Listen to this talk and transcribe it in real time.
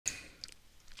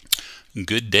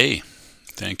Good day.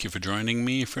 Thank you for joining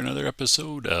me for another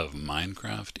episode of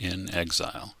Minecraft in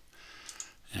Exile.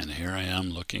 And here I am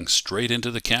looking straight into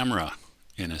the camera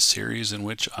in a series in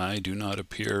which I do not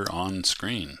appear on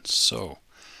screen. So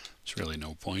there's really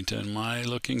no point in my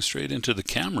looking straight into the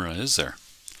camera, is there?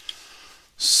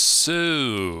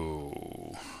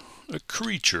 So, a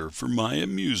creature for my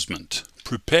amusement.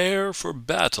 Prepare for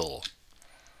battle.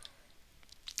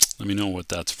 Let me know what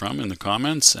that's from in the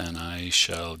comments, and I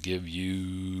shall give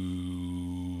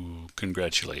you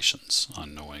congratulations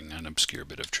on knowing an obscure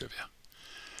bit of trivia.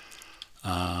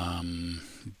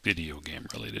 Video game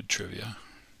related trivia.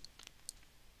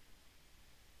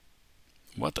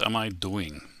 What am I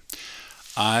doing?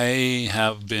 I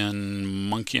have been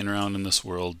monkeying around in this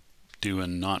world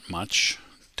doing not much,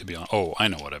 to be honest. Oh, I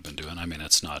know what I've been doing. I mean,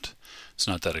 it's not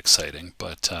that exciting,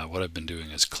 but what I've been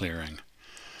doing is clearing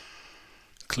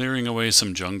away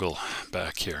some jungle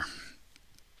back here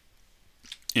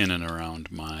in and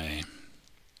around my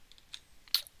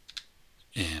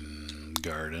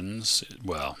gardens,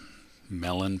 well,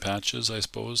 melon patches, I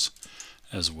suppose,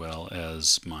 as well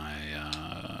as my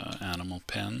animal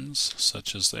pens,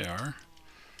 such as they are.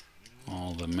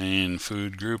 All the main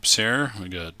food groups here. We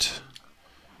got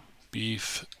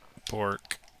beef,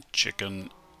 pork, chicken,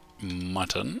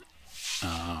 mutton,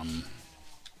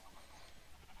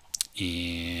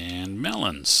 and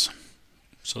melons.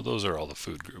 So those are all the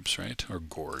food groups, right? Or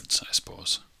gourds, I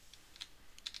suppose.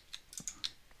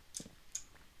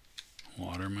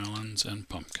 Watermelons and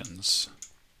pumpkins.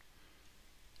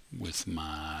 With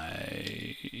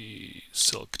my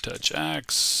silk touch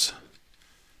axe.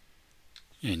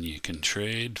 And you can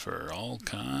trade for all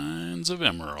kinds of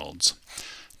emeralds.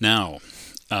 Now,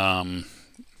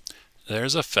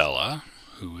 there's a fella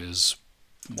who is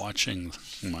watching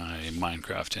my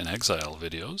Minecraft in Exile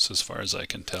videos, as far as I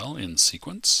can tell, in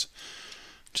sequence,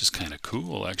 which is kind of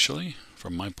cool, actually,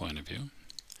 from my point of view.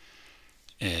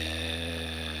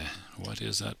 What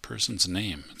is that person's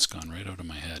name? It's gone right out of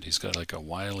my head. He's got like a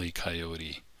Wile E.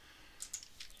 Coyote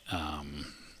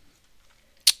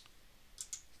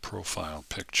profile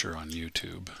picture on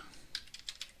YouTube.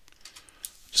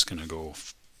 Just gonna go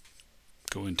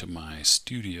into my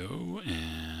studio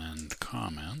and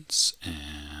comments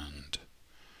and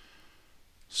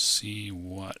see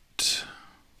what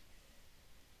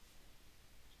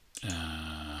if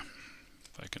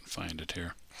I can find it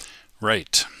here.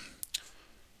 Right.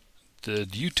 The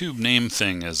YouTube name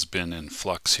thing has been in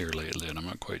flux here lately, and I'm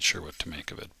not quite sure what to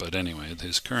make of it. But anyway,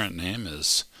 his current name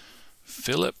is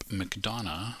Philip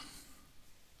McDonough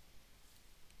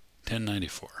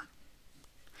 1094.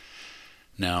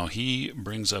 Now, he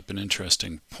brings up an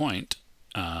interesting point.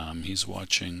 He's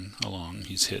watching along.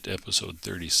 He's hit episode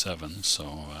 37, so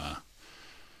I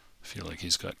feel like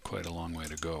he's got quite a long way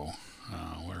to go.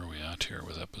 Where are we at here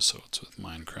with episodes with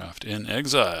Minecraft in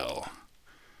Exile?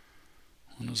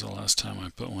 When was the last time I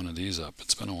put one of these up?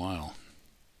 It's been a while.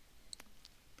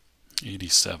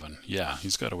 87. Yeah,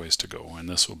 he's got a ways to go, and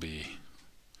this will be,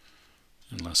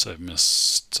 unless I've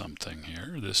missed something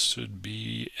here, this should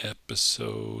be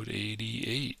episode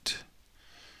 88.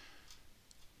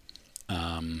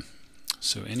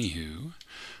 So anywho,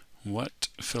 what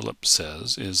Philip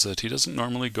says is that he doesn't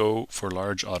normally go for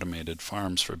large automated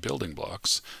farms for building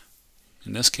blocks.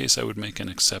 In this case, I would make an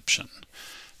exception.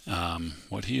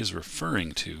 What he is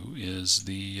referring to is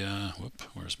the,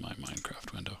 where's my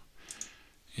Minecraft window?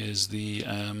 Is the,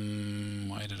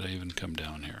 why did I even come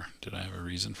down here? Did I have a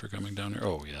reason for coming down here?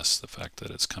 Oh yes, the fact that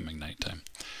it's coming nighttime.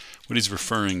 What he's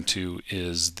referring to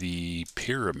is the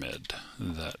pyramid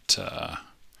that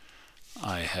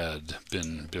I had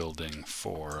been building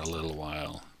for a little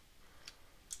while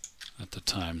at the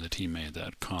time that he made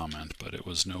that comment, but it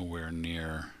was nowhere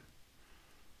near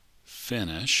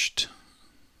finished,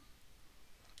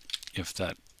 if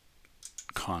that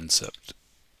concept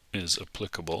is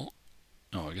applicable.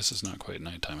 Oh, I guess it's not quite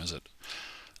nighttime, is it?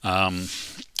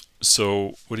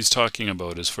 So what he's talking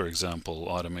about is, for example,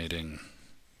 automating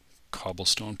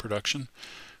cobblestone production,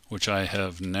 which I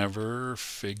have never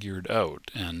figured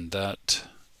out. And that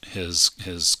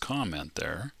his comment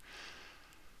there,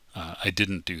 I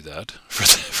didn't do that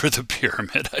for the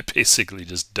pyramid. I basically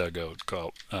just dug out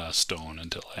stone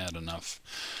until I had enough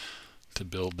to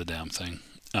build the damn thing.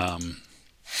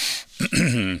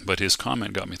 But his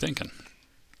comment got me thinking.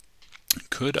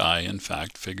 Could I, in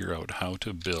fact, figure out how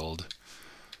to build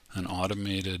an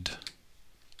automated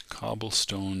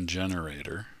cobblestone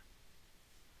generator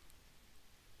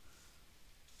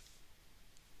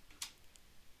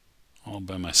all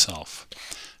by myself?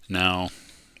 Now,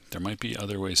 there might be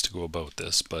other ways to go about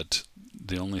this, but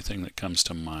the only thing that comes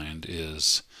to mind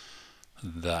is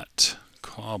that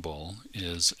cobble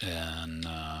is an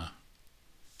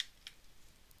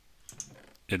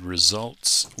it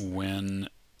results when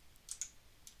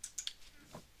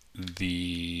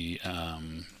the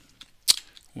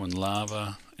when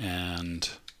lava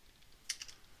and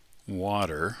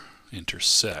water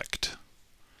intersect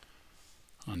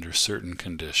under certain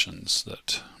conditions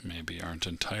that maybe aren't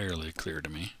entirely clear to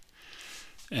me.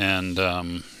 And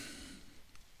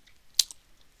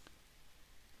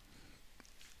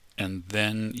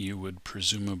then you would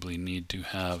presumably need to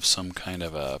have some kind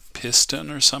of a piston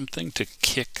or something to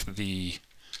kick the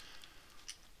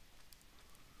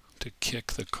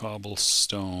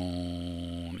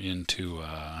cobblestone into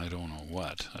I don't know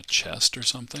what, a chest or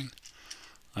something.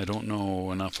 I don't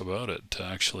know enough about it to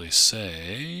actually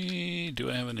say, do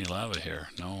I have any lava here?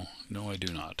 No, I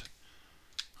do not.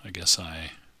 I guess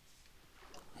I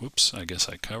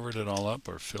covered it all up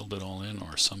or filled it all in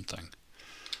or something.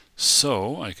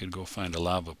 So I could go find a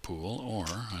lava pool, or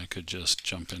I could just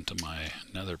jump into my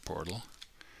nether portal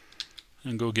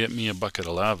and go get me a bucket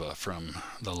of lava from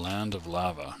the land of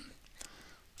lava.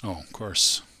 Oh, of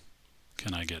course,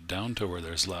 can I get down to where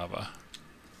there's lava?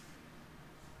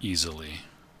 Easily.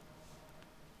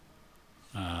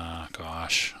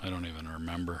 Gosh, I don't even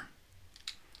remember.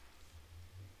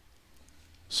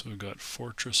 So we've got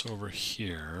fortress over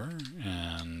here,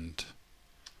 and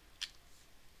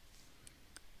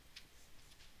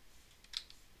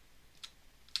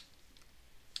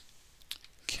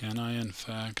can I in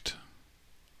fact?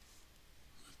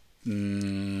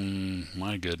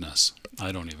 My goodness,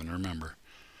 I don't even remember.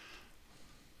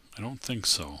 I don't think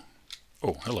so.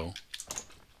 Oh, hello.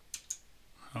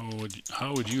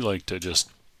 How would you like to just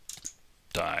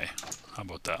die? How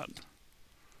about that?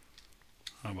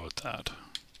 How about that?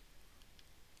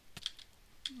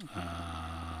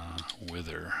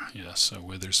 Wither. Yes, a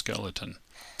wither skeleton.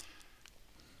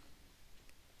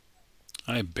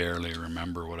 I barely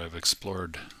remember what I've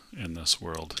explored in this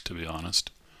world, to be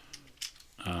honest.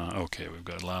 Okay, we've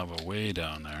got lava way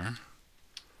down there.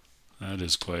 That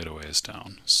is quite a ways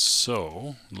down.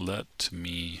 So, let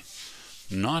me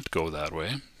not go that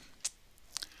way.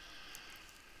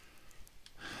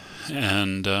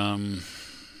 And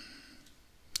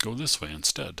go this way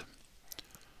instead.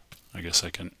 I guess I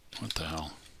can... What the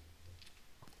hell?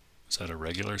 Is that a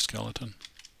regular skeleton?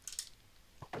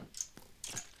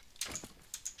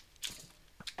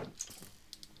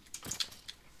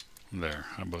 There,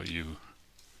 how about you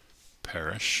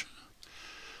perish?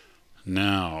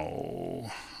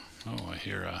 Now, oh, I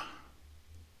hear a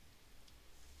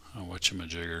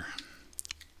whatchamajigger.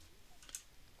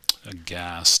 A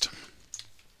ghast.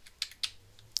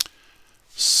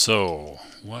 So,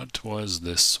 what was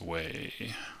this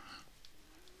way?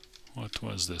 What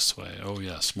was this way? Oh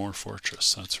yes, more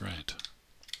fortress, that's right.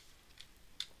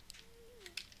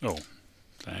 Oh,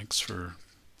 thanks for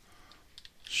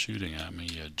shooting at me,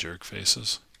 you jerk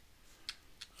faces.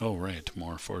 Oh right,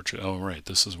 more fortress. Oh right,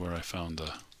 this is where I found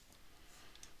the...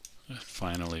 I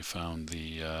finally found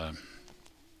the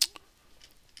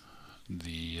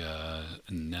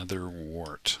nether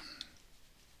wart.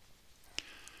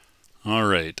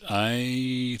 Alright,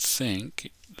 I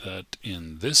think that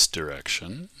in this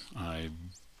direction I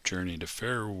journeyed a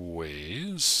fair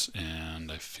ways,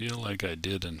 and I feel like I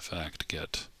did in fact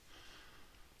get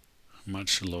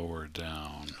much lower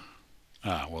down.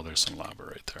 Ah, well, there's some lava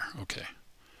right there. Okay.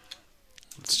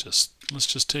 Let's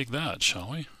just take that, shall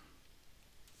we?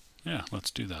 Yeah,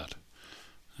 let's do that.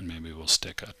 And maybe we'll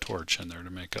stick a torch in there to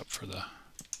make up for the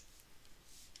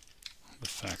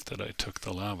fact that I took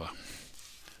the lava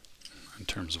in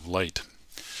terms of light.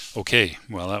 Okay,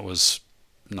 well, that was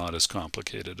not as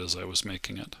complicated as I was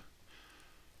making it.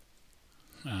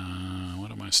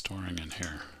 What am I storing in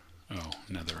here? Oh,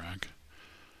 netherrack.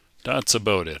 That's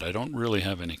about it. I don't really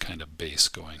have any kind of base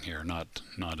going here.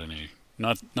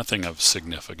 Nothing of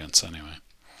significance anyway.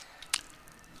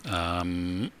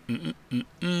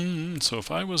 So if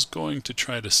I was going to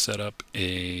try to set up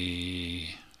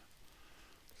a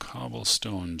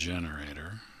cobblestone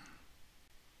generator,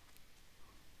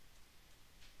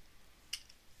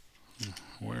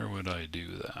 where would I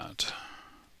do that?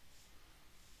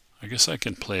 I guess I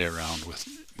can play around with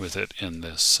it in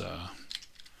this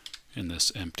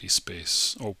empty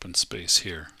space, open space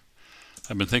here.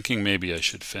 I've been thinking maybe I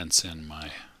should fence in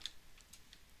my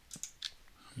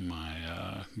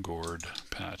gourd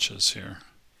patches here,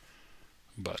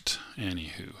 but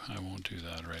anywho, I won't do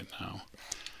that right now.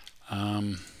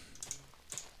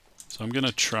 So I'm going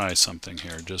to try something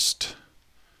here just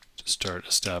to start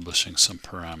establishing some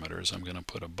parameters. I'm going to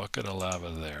put a bucket of lava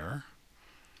there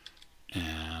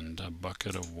and a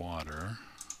bucket of water.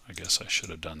 I guess I should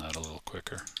have done that a little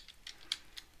quicker.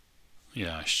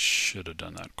 Yeah, I should have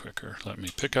done that quicker. Let me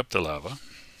pick up the lava.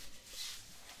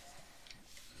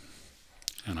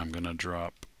 And I'm going to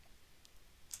drop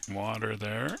water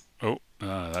there. Oh,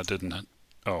 that didn't...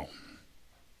 Oh.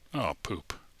 Oh,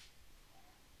 poop.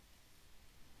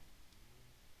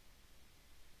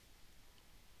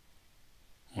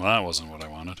 Well, that wasn't what I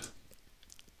wanted.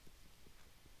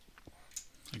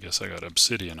 I guess I got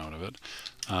obsidian out of it.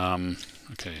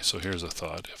 Okay, so here's a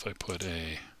thought. If I put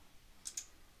a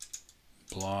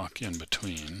block in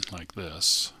between, like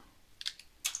this,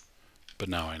 but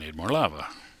now I need more lava.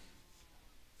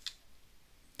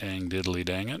 Dang diddly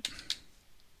dang it.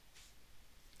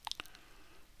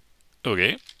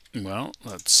 Okay, well,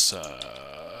 let's go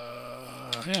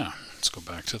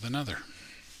back to the nether.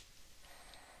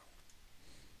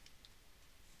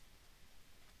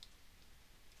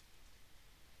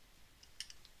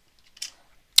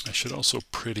 I should also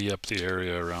pretty up the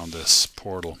area around this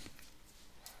portal.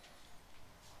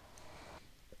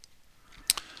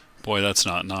 Boy, that's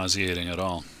not nauseating at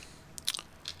all.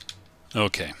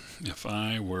 Okay, if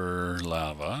I were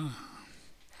lava,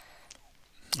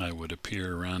 I would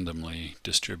appear randomly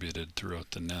distributed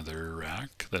throughout the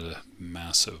netherrack, the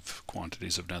massive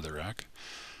quantities of netherrack.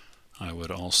 I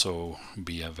would also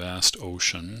be a vast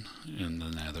ocean in the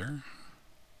nether.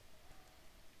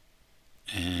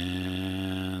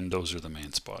 And those are the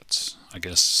main spots. I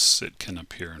guess it can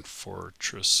appear in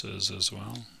fortresses as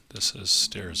well. This is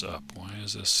stairs up. Why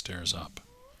is this stairs up?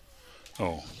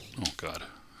 Oh God.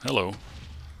 Hello.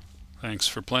 Thanks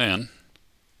for playing.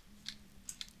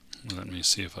 Let me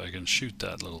see if I can shoot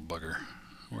that little bugger.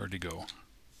 Where'd he go?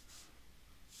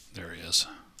 There he is.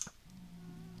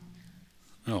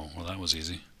 Oh, well that was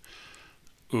easy.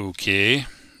 Okay.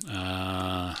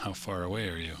 How far away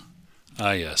are you?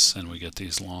 Ah yes, and we get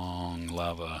these long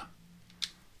lava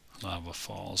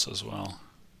falls as well.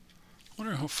 I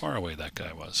wonder how far away that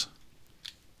guy was.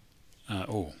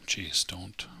 Oh, geez,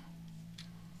 don't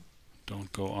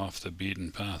go off the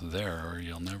beaten path there, or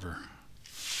you'll never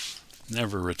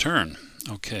return.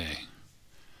 Okay.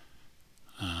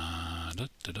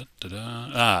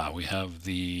 We have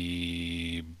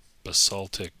the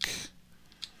basaltic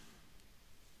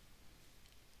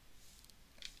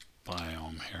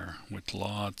biome here with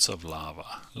lots of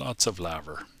lava.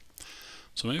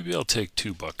 So maybe I'll take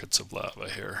 2 buckets of lava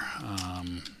here.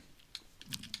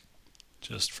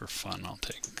 Just for fun, I'll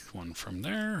take one from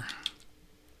there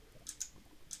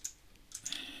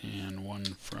and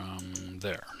one from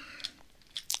there.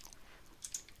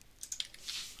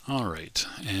 Alright,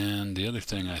 and the other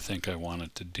thing I think I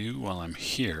wanted to do while I'm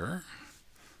here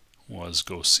was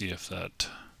go see if that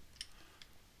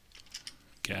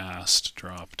ghast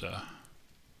dropped a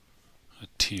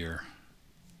tier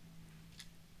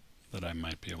that I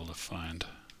might be able to find.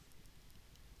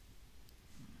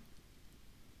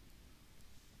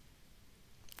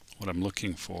 What I'm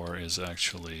looking for is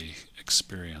actually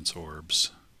experience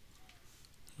orbs,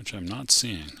 which I'm not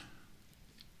seeing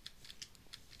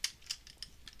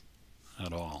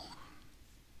at all.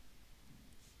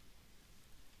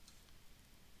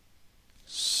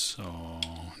 So,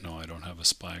 no, I don't have a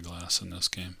spyglass in this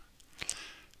game.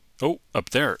 Oh, up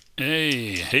there.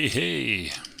 Hey, hey,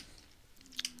 hey.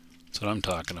 That's what I'm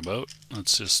talking about.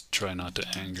 Let's just try not to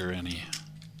anger any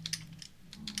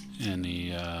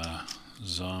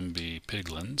zombie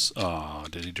piglins. Oh,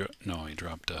 did he drop? No, he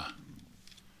dropped a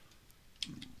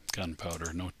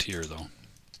gunpowder. No tier, though.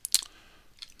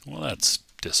 Well, that's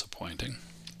disappointing.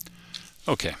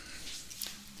 Okay.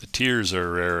 The tiers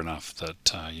are rare enough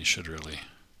that you should really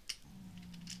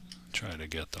try to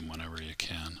get them whenever you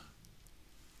can.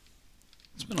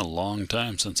 It's been a long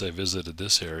time since I visited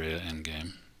this area in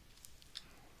game.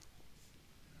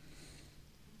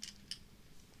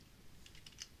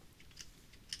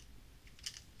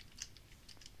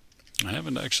 I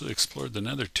haven't actually explored the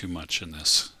nether too much in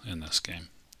this game.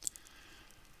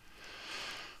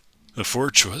 The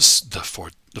fortress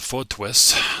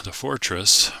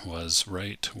was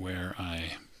right where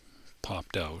I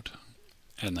popped out,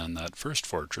 and then that first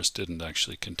fortress didn't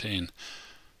actually contain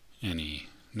any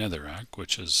netherrack,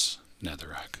 which is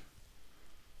netherrack.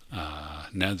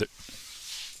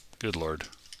 Good lord,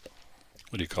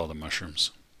 what do you call the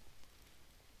mushrooms?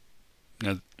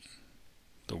 The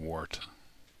wart.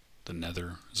 The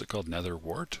nether, is it called nether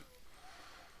wart?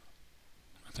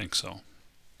 I think so.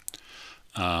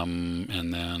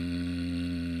 And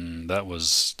then there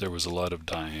was a lot of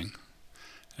dying,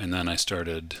 and then I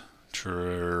started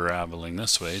traveling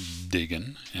this way,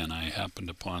 digging, and I happened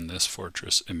upon this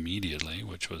fortress immediately,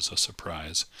 which was a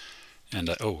surprise.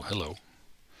 And oh, hello.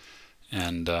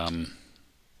 And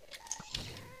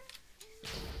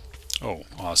Oh,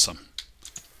 awesome.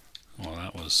 Well,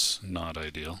 that was not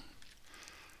ideal.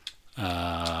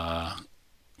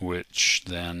 Which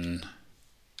then...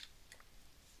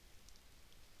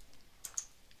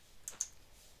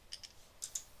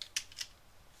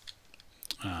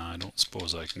 I don't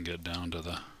suppose I can get down to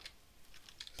the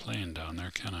plane down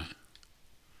there, can I?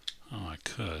 Oh, I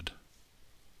could.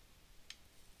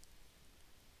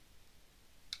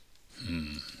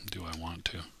 Do I want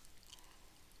to?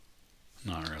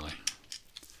 Not really.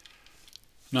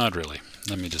 Not really.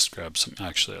 Let me just grab some.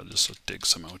 Actually, I'll just dig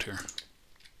some out here.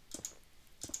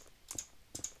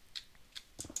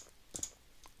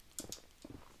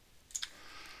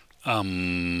 What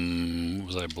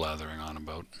was I blathering on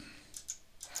about?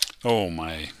 Oh,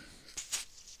 my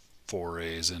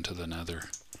forays into the nether.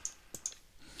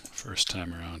 First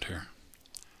time around here.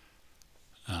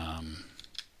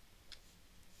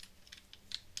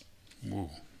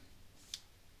 Whoa.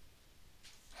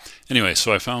 Anyway,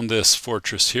 so I found this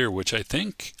fortress here, which I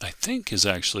think is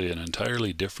actually an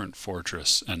entirely different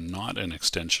fortress and not an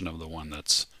extension of the one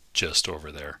that's just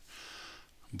over there.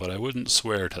 But I wouldn't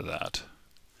swear to that.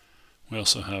 We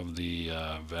also have the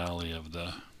Valley of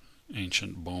the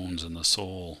Ancient Bones and the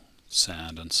Soul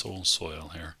Sand and Soul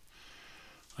Soil here.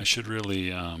 I should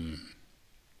really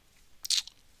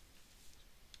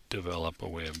develop a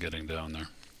way of getting down there.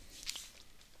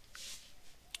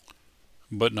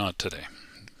 But not today.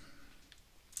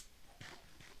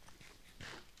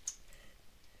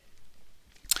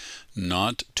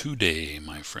 Not today,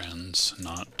 my friends.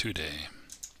 Not today.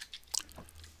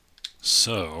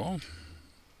 So,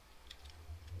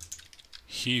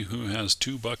 he who has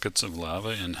 2 buckets of lava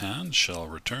in hand shall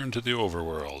return to the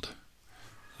overworld.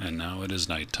 And now it is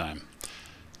nighttime.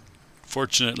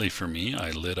 Fortunately for me,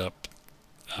 I lit up,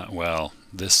 well,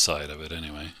 this side of it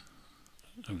anyway,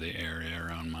 of the area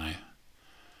around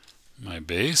my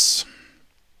base.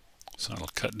 So I'll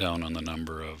cut down on the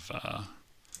number of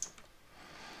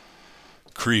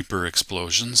creeper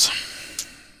explosions.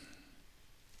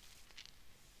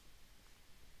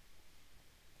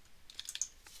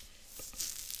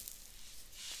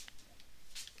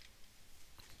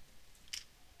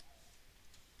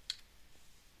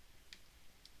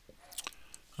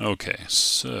 Okay,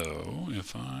 so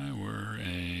if I were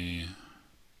a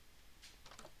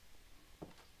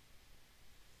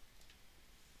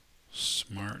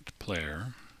smart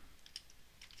player...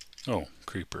 Oh,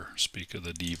 creeper, speak of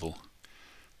the devil.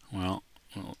 Well,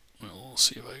 we'll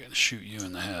see if I can shoot you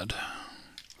in the head.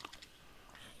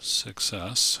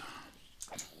 Success.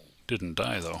 Didn't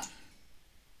die, though.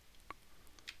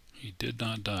 He did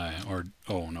not die. Or,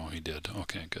 oh, no, he did.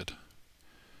 Okay, good.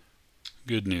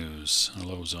 Good news.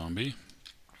 Hello, zombie.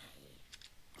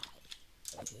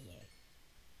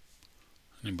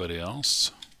 Anybody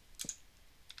else?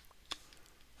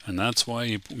 And that's why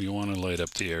you want to light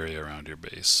up the area around your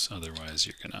base. Otherwise,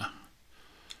 you're gonna...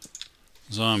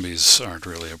 Zombies aren't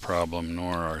really a problem,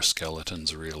 nor are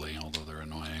skeletons really, although they're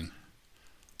annoying.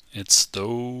 It's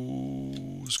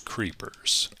those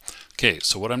creepers. Okay,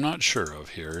 so what I'm not sure of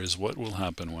here is what will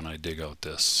happen when I dig out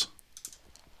this...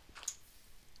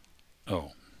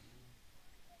 Oh.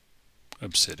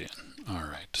 Obsidian.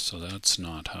 Alright, so that's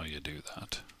not how you do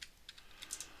that.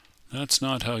 That's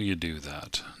not how you do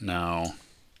that. Now...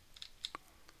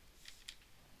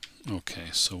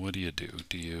 Okay, so what do?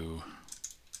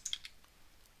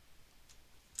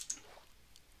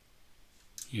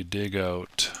 You dig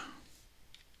out...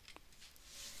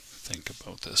 Think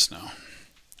about this now.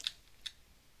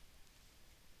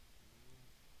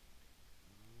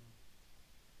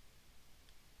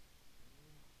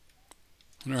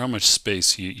 I wonder how much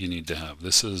space you need to have.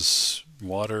 This is...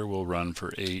 Water will run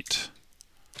for 8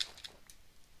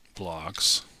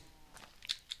 blocks.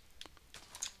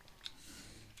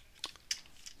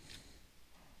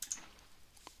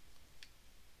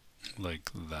 Like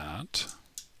that.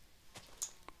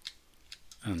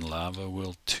 And lava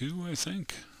will 2, I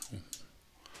think.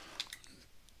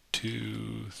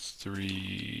 2,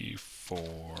 3,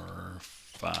 4,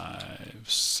 5,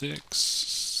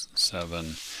 6,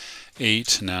 7,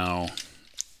 8. Now,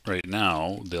 right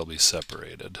now, they'll be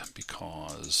separated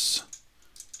because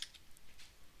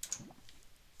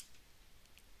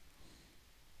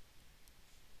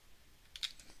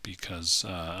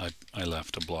I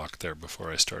left a block there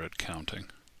before I started counting.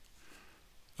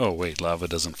 Oh wait, lava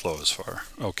doesn't flow as far.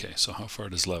 Okay, so how far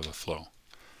does lava flow?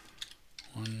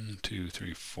 1, 2,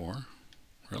 3, 4.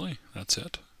 Really? That's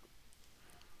it?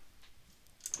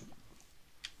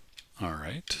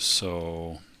 Alright,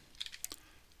 so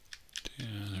 2,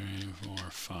 3, 4,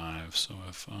 5. So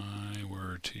if I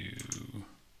were to...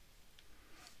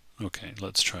 Okay,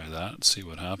 let's try that, see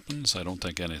what happens. I don't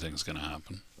think anything's going to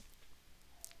happen.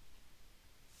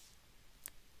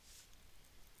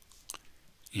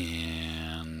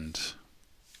 And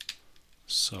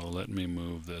so let me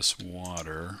move this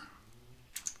water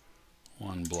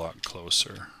one block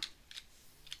closer.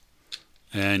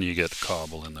 And you get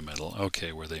cobble in the middle.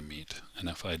 Okay, where they meet. And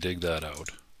if I dig that out,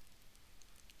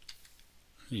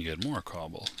 you get more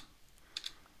cobble.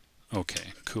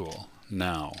 Okay, cool.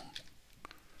 Now,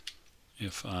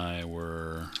 if I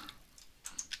were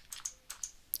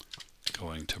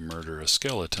going to murder a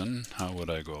skeleton, how would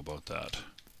I go about that?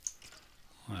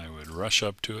 I would rush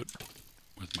up to it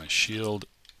with my shield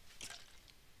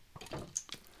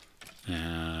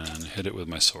and hit it with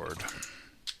my sword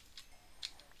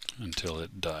until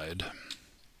it died.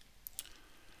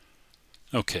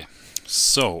 Okay,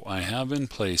 so I have in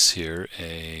place here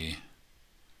a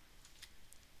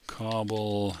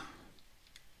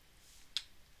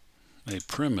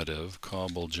primitive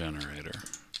cobble generator.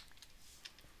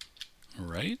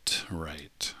 Right.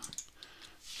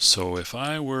 So if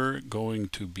I were going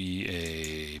to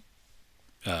be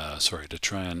to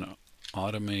try and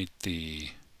automate the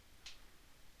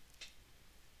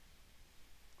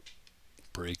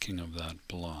breaking of that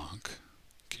block,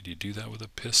 could you do that with a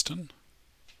piston?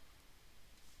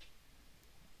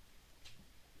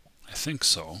 I think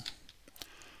so.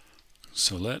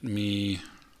 So let me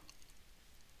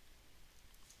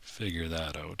figure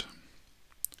that out.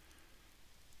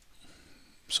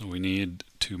 So we need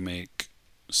to make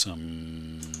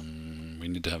we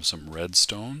need to have some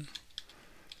redstone,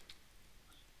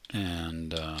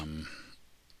 and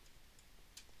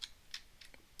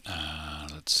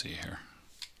let's see here.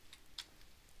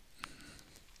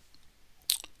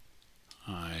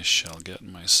 I shall get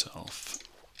myself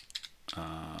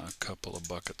a couple of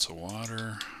buckets of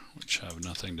water, which have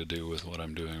nothing to do with what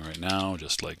I'm doing right now,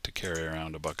 just like to carry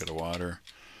around a bucket of water.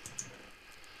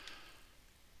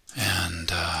 And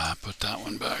put that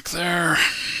one back there.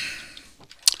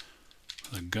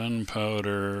 The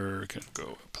gunpowder can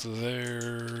go up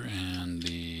there, and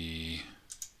the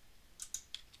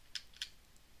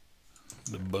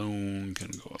bone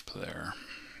can go up there.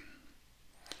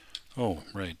 Oh,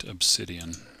 right,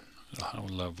 obsidian. Oh, how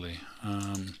lovely.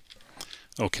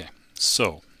 Okay,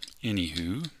 so,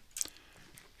 anywho,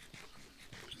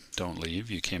 don't leave.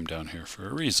 You came down here for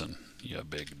a reason, you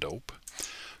big dope.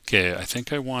 Okay, I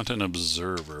think I want an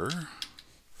observer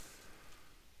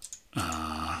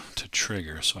to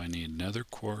trigger, so I need nether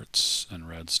quartz and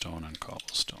redstone and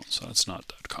cobblestone. So that's not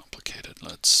that complicated.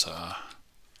 Let's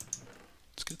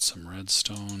get some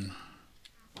redstone,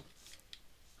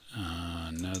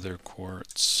 nether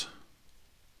quartz,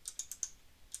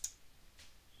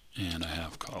 and I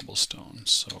have cobblestone.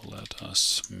 So let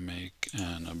us make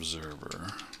an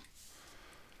observer.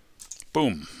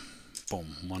 Boom.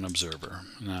 Boom, one observer.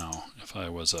 Now, if I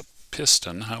was a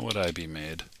piston, how would I be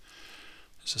made?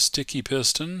 There's a sticky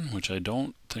piston, which I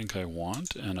don't think I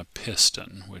want, and a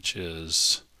piston, which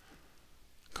is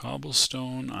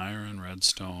cobblestone, iron,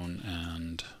 redstone,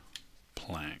 and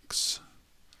planks.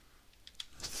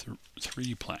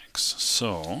 Three planks.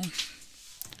 So,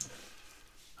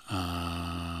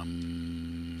 let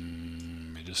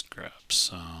me just grab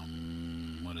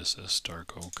some, what is this,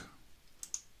 dark oak?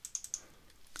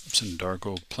 Some dark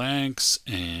oak planks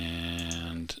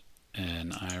and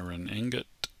an iron ingot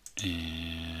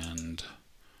and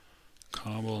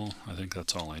cobble. I think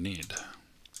that's all I need.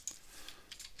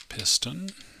 Piston.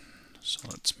 So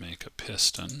let's make a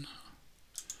piston.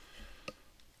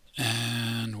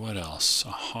 And what else? A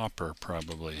hopper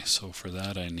probably. So for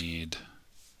that I need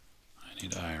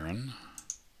iron.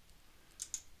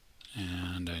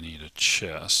 And I need a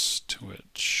chest,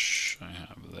 which I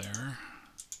have there.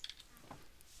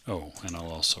 Oh, and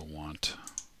I'll also want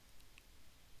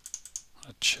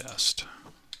a chest.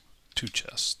 2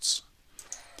 chests.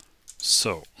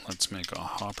 So, let's make a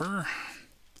hopper.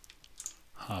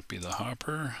 Hoppy the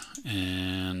hopper.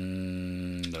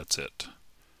 And that's it.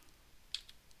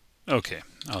 Okay,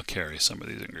 I'll carry some of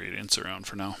these ingredients around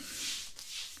for now.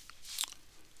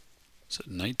 Is it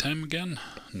nighttime again?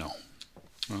 No.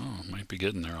 Oh, might be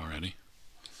getting there already.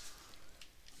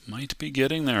 Might be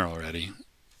getting there already.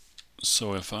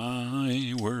 So if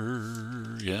I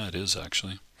were... yeah, it is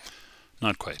actually.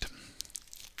 Not quite.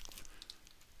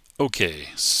 Okay,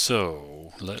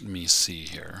 so let me see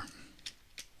here.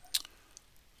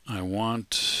 I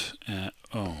want...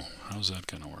 oh, how's that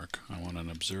going to work? I want an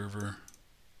observer.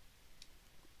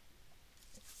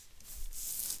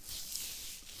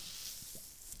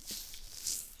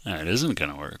 It isn't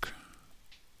going to work.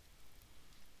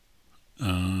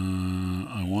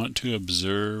 I want to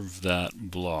observe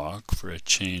that block for a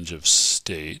change of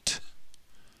state.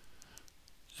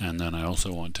 And then I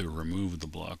also want to remove the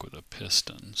block with a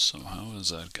piston. So how is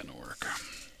that going to work?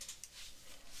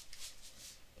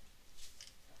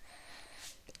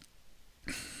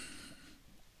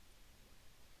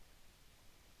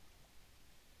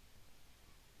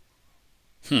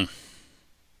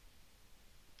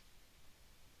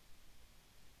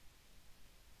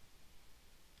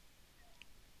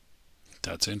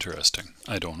 That's interesting.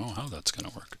 I don't know how that's going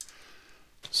to work.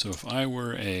 So if I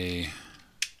were a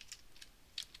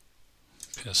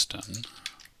piston,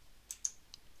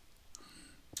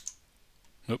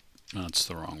 oop, that's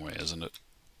the wrong way, isn't it?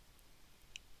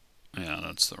 Yeah,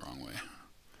 that's the wrong way.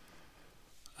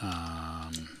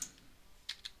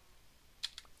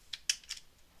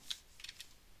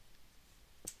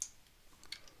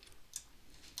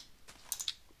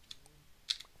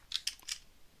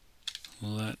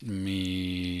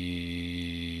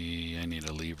 I need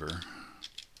a lever.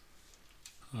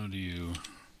 How do you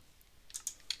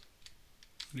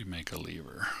make a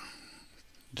lever?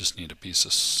 You just need a piece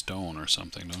of stone or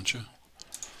something, don't you?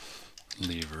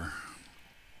 Lever,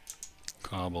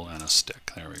 cobble, and a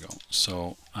stick. There we go.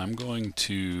 So I'm going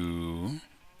to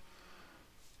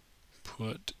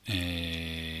put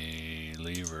a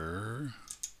lever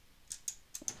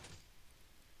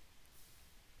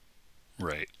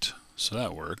right. So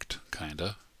that worked,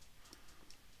 kinda.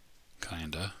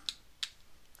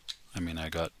 I mean, I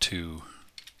got two.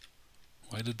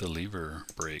 Why did the lever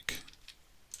break?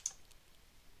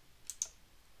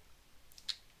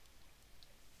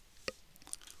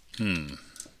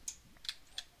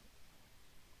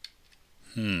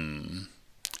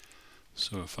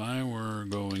 So if I were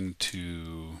going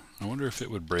to, I wonder if it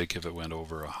would break if it went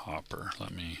over a hopper.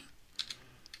 Let me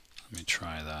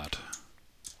try that.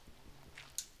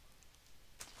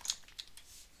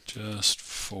 Just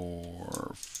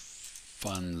for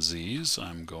funsies,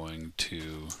 I'm going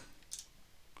to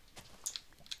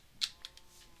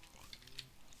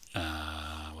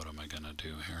what am I going to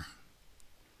do here?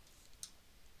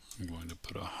 I'm going to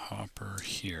put a hopper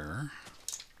here,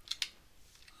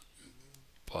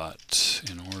 but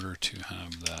in order to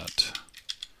have that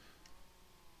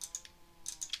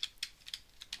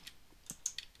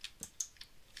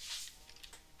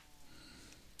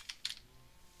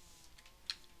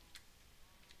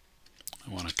I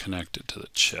want to connect it to the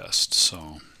chest,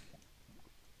 so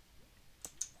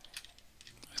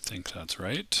I think that's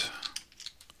right.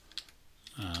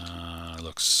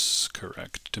 Looks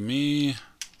correct to me.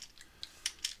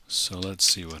 So let's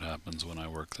see what happens when I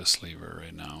work this lever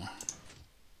right now.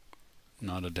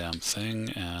 Not a damn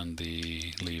thing, and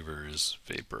the lever is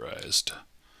vaporized.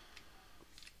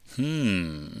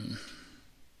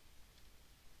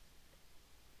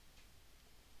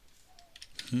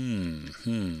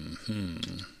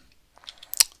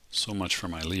 So much for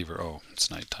my lever. Oh,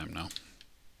 it's nighttime now.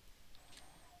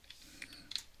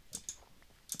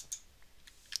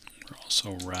 We're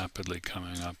also rapidly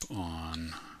coming up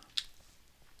on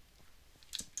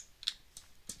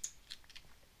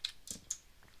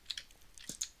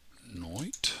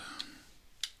night.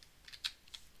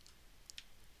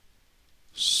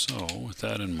 So with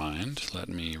that in mind, let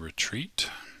me retreat.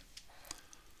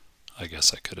 I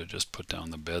guess I could have just put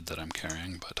down the bed that I'm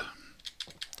carrying, but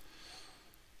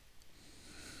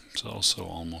it's also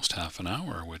almost half an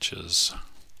hour, which is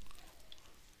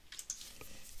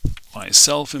my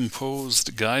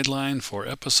self-imposed guideline for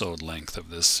episode length of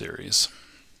this series.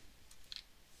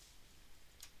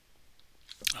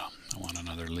 Oh, I want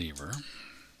another lever.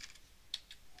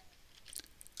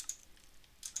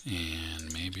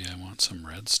 And maybe I want some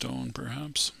redstone,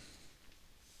 perhaps.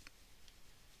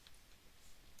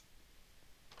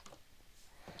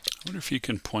 I wonder if you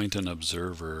can point an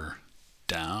observer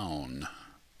down,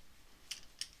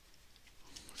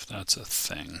 if that's a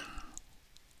thing.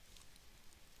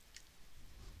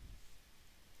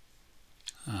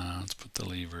 Let's put the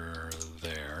lever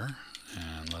there,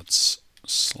 and let's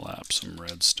slap some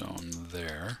redstone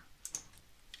there.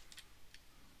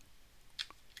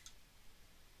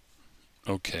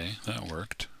 Okay, that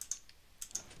worked.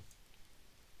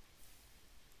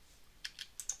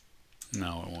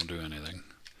 Now it won't do anything.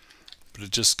 But it's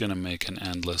just going to make an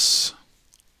endless...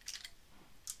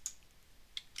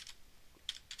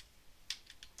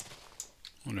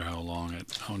 wonder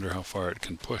how far it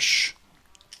can push.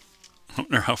 I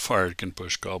wonder how far it can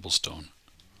push cobblestone.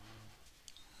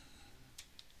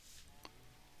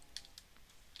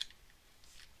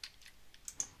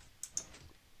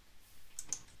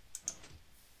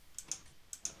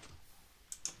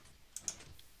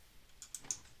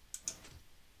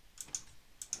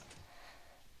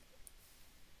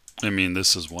 I mean,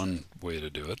 this is one way to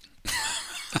do it.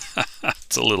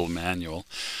 It's a little manual.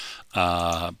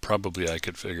 Probably I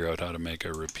could figure out how to make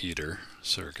a repeater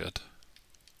circuit.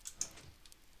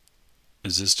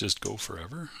 Does this just go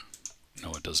forever?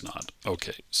 No, it does not.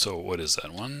 Okay, so what is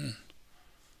that one?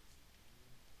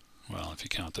 Well, if you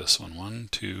count this one, 1,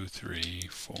 2, 3,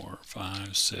 4,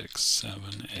 5, 6,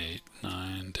 7, 8,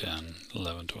 9, 10,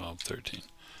 11, 12, 13.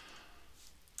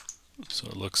 So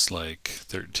it looks like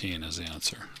 13 is the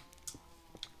answer.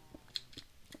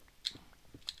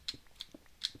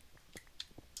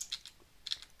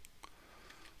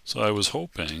 So I was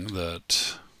hoping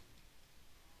that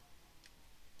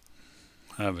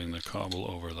having the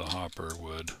cobble over the hopper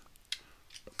would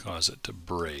cause it to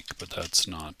break, but that's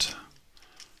not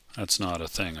a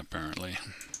thing apparently.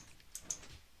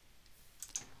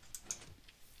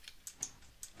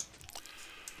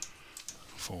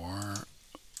 Four,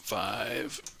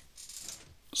 5,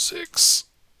 6,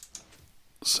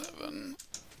 7.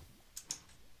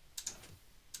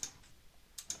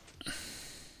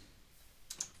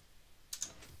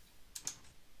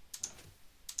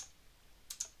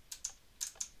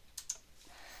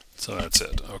 So that's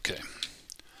it. Okay.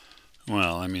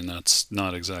 Well, I mean, that's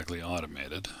not exactly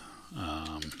automated.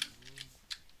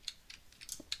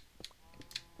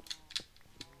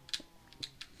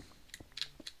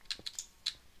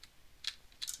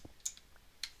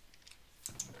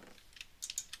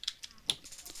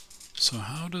 So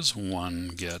how does one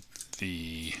get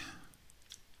the...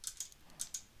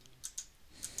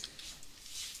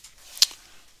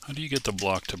 How do you get the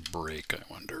block to break, I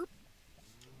wonder?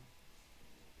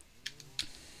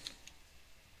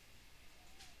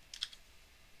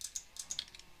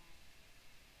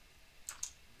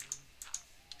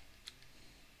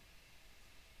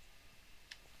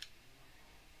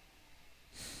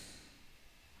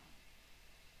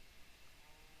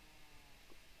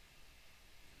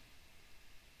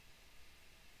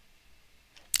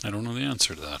 I don't know the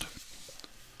answer to that.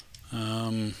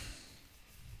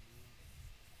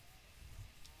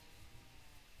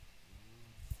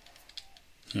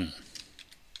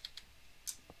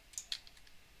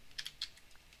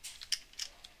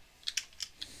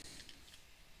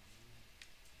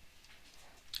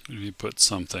 If you put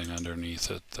something underneath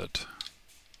it that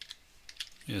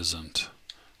isn't.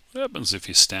 What happens if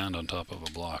you stand on top of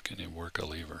a block and you work a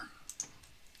lever?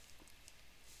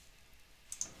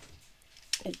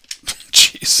 Oh,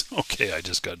 jeez. Okay, I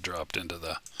just got dropped into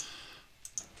the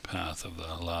path of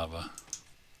the lava.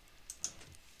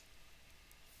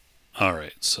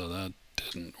 Alright, so that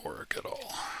didn't work at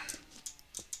all.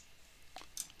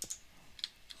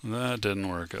 That didn't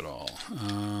work at all.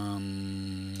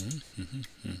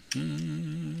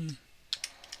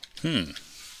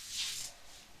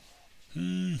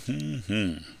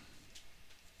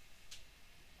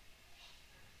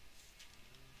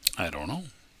 I don't know.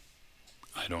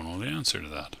 I don't know the answer to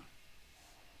that.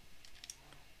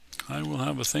 I will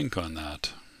have a think on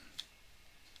that.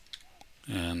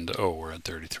 And, oh, we're at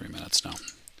 33 minutes now.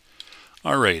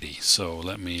 Alrighty, so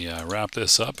let me wrap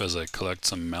this up as I collect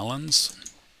some melons.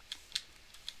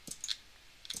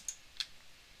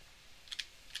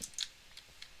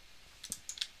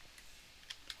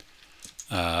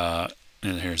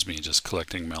 And here's me just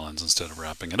collecting melons instead of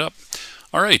wrapping it up.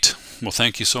 Alright, well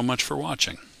thank you so much for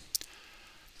watching.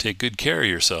 Take good care of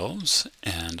yourselves,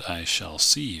 and I shall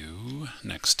see you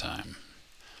next time.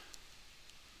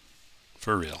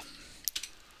 For real.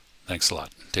 Thanks a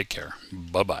lot. Take care.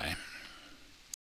 Bye-bye.